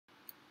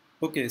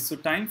Okay, so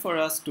time for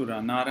us to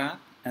run our app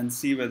and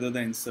see whether the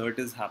insert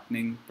is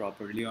happening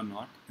properly or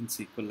not in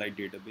SQLite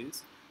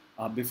database.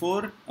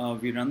 Before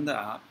we run the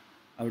app,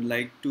 I would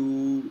like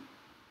to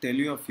tell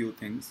you a few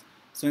things.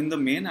 So in the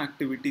main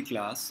activity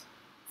class,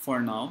 for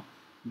now,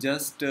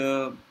 just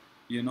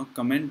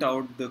comment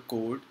out the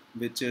code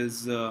which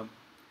is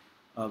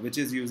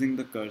using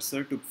the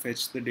cursor to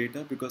fetch the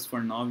data, because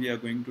for now we are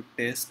going to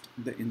test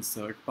the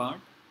insert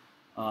part.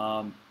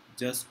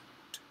 Just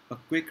a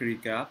quick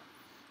recap.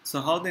 So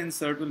how the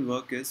insert will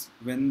work is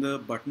when the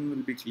button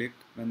will be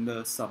clicked, when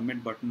the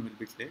submit button will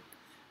be clicked,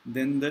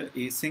 then the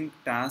async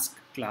task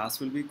class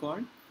will be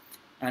called,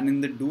 and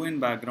in the do in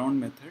background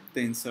method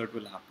the insert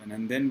will happen,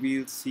 and then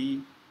we'll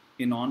see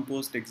in on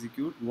post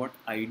execute what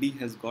ID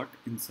has got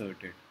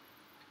inserted.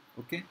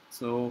 Okay,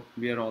 so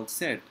we are all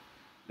set.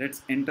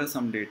 Let's enter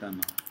some data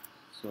now.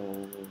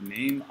 So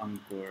name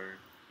Ankur,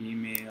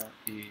 email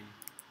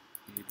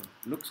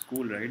looks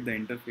cool, right? The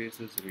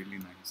interface is really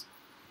nice.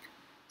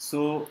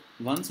 So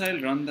once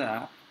I'll run the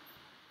app,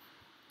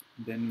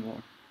 then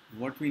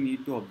what we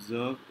need to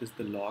observe is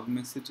the log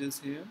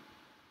messages here.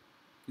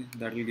 Okay,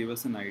 that will give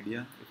us an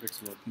idea if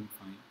it's working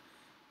fine.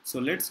 So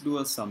let's do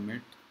a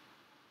submit.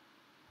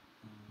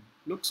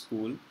 Looks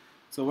cool.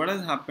 So what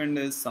has happened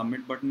is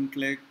submit button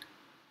clicked,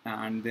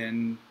 and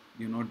then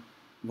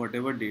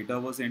whatever data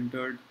was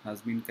entered has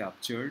been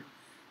captured,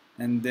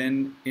 and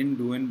then in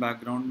do in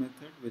background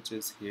method, which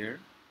is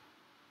here,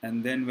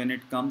 and then when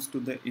it comes to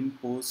the in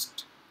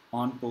post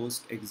on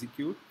post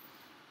execute,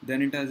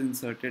 then it has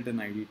inserted an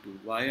ID2.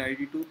 Why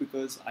ID2?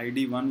 Because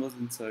ID1 was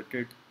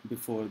inserted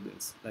before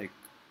this. Like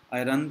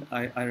I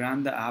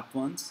ran the app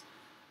once,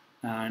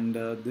 and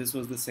this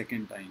was the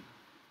second time.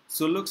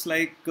 So looks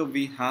like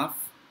we have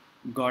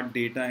got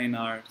data in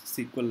our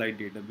SQLite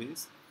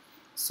database.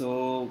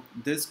 So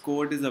this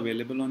code is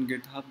available on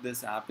GitHub.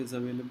 This app is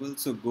available.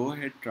 So go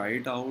ahead, try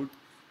it out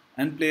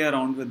and play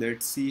around with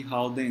it. See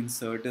how the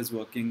insert is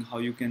working, how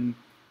you can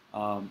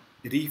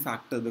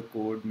refactor the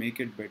code, make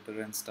it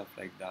better and stuff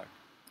like that.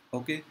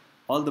 Okay,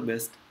 all the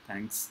best.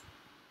 Thanks.